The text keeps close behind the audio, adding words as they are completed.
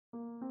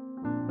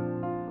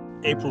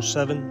April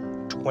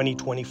 7,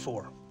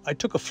 2024. I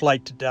took a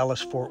flight to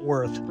Dallas-Fort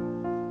Worth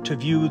to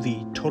view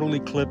the total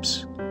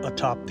eclipse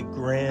atop the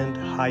Grand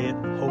Hyatt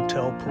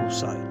Hotel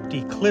poolside. The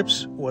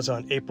eclipse was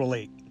on April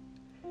 8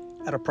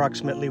 at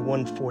approximately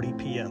 1:40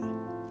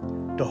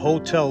 p.m. The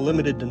hotel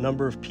limited the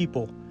number of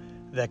people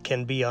that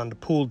can be on the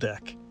pool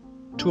deck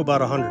to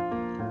about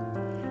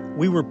 100.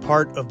 We were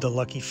part of the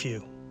lucky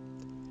few.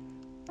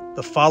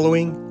 The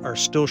following are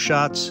still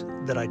shots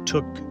that I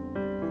took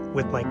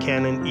with my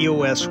Canon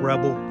EOS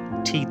Rebel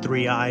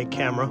T3i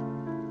camera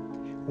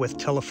with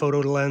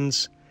telephoto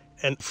lens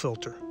and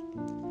filter.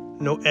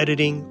 No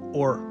editing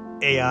or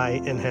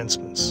AI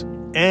enhancements.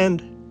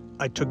 And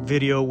I took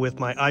video with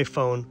my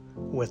iPhone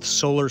with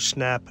Solar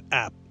Snap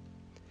app.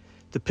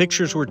 The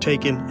pictures were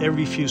taken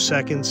every few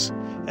seconds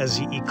as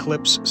the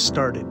eclipse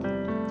started.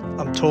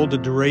 I'm told the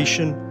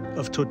duration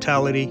of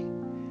Totality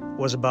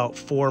was about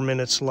 4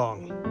 minutes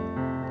long.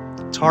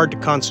 It's hard to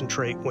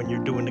concentrate when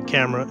you're doing the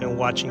camera and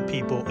watching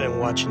people and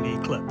watching the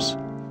eclipse.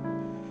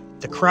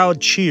 The crowd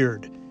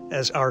cheered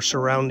as our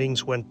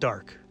surroundings went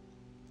dark.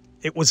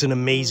 It was an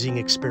amazing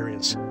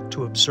experience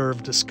to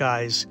observe the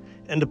skies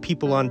and the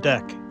people on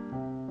deck.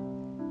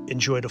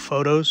 Enjoy the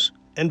photos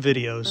and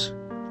videos.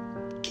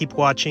 Keep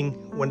watching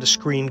when the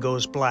screen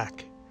goes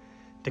black.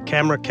 The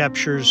camera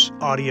captures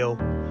audio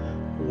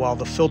while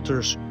the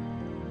filters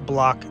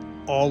block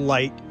all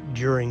light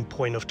during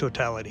point of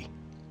totality.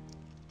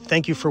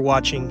 Thank you for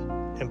watching,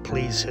 and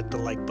please hit the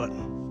like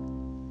button.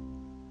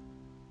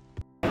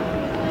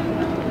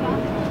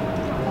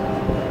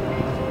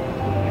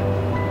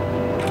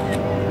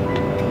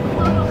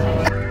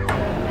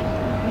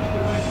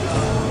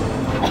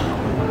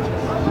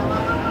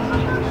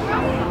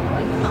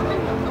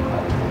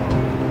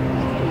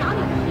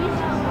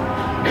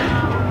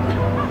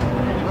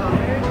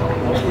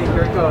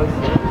 Here it goes.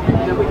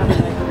 Then we have the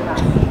next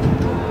pass.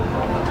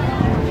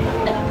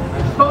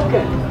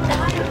 Spoken.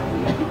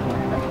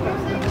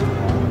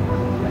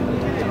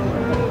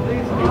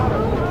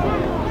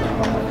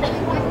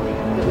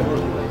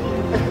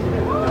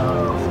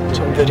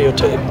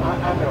 Videotape.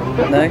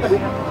 Next.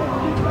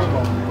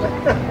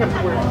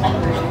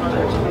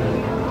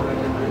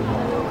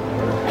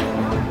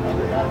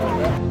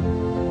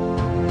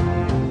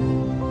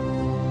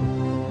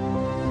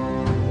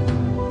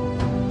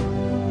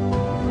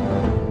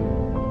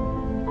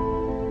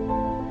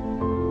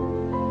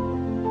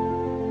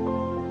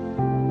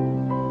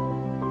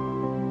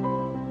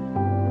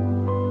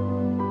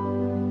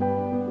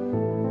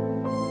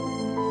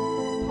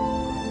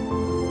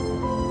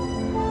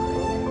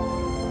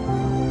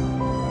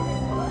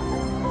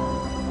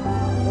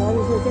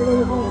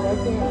 Right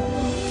there.